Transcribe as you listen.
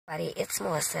Buddy, it's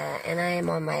Melissa, and I am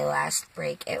on my last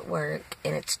break at work,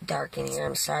 and it's dark in here.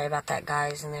 I'm sorry about that,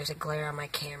 guys, and there's a glare on my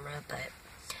camera, but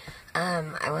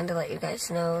I wanted to let you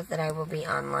guys know that I will be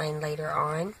online later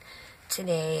on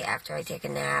today after I take a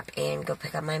nap and go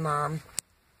pick up my mom.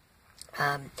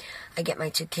 I get my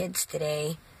two kids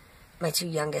today, my two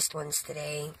youngest ones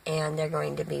today, and they're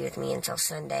going to be with me until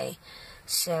Sunday,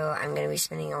 so I'm going to be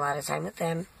spending a lot of time with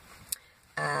them.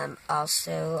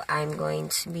 Also, I'm going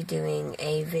to be doing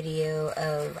a video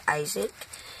of Isaac,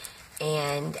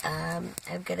 and I'm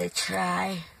going to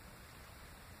try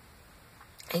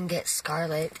and get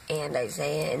Scarlett and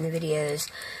Isaiah in the videos.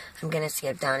 I'm going to see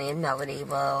if Donnie and Melody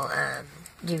will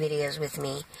do videos with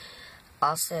me.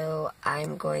 Also,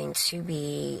 I'm going to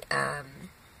be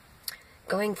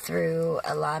going through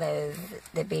a lot of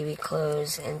the baby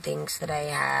clothes and things that I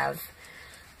have,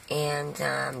 and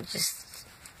just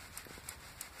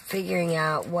figuring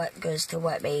out what goes to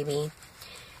what baby,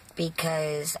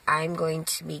 because I'm going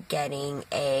to be getting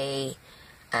a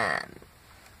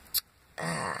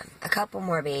couple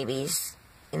more babies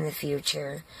in the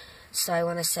future, so I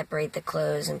want to separate the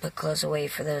clothes and put clothes away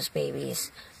for those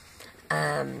babies.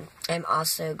 I'm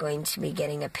also going to be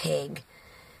getting a pig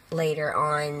later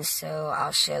on, so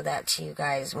I'll show that to you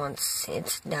guys once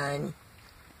it's done.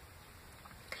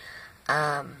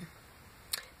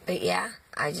 But yeah,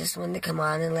 I just wanted to come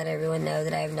on and let everyone know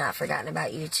that I have not forgotten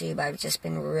about YouTube. I've just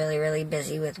been really, really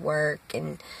busy with work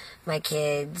and my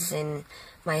kids and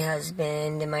my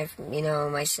husband and my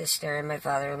sister and my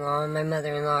father-in-law and my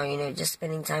mother-in-law, just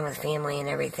spending time with family and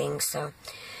everything. So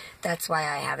that's why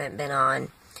I haven't been on.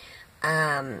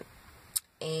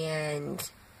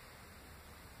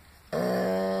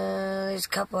 There's a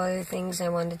couple other things I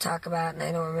wanted to talk about, and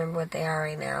I don't remember what they are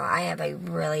right now. I have a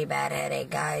really bad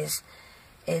headache, guys.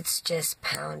 It's just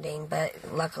pounding, but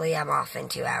luckily I'm off in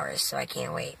 2 hours, so I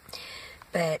can't wait.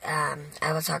 But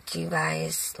I will talk to you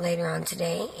guys later on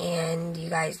today, and you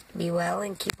guys be well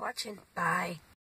and keep watching. Bye.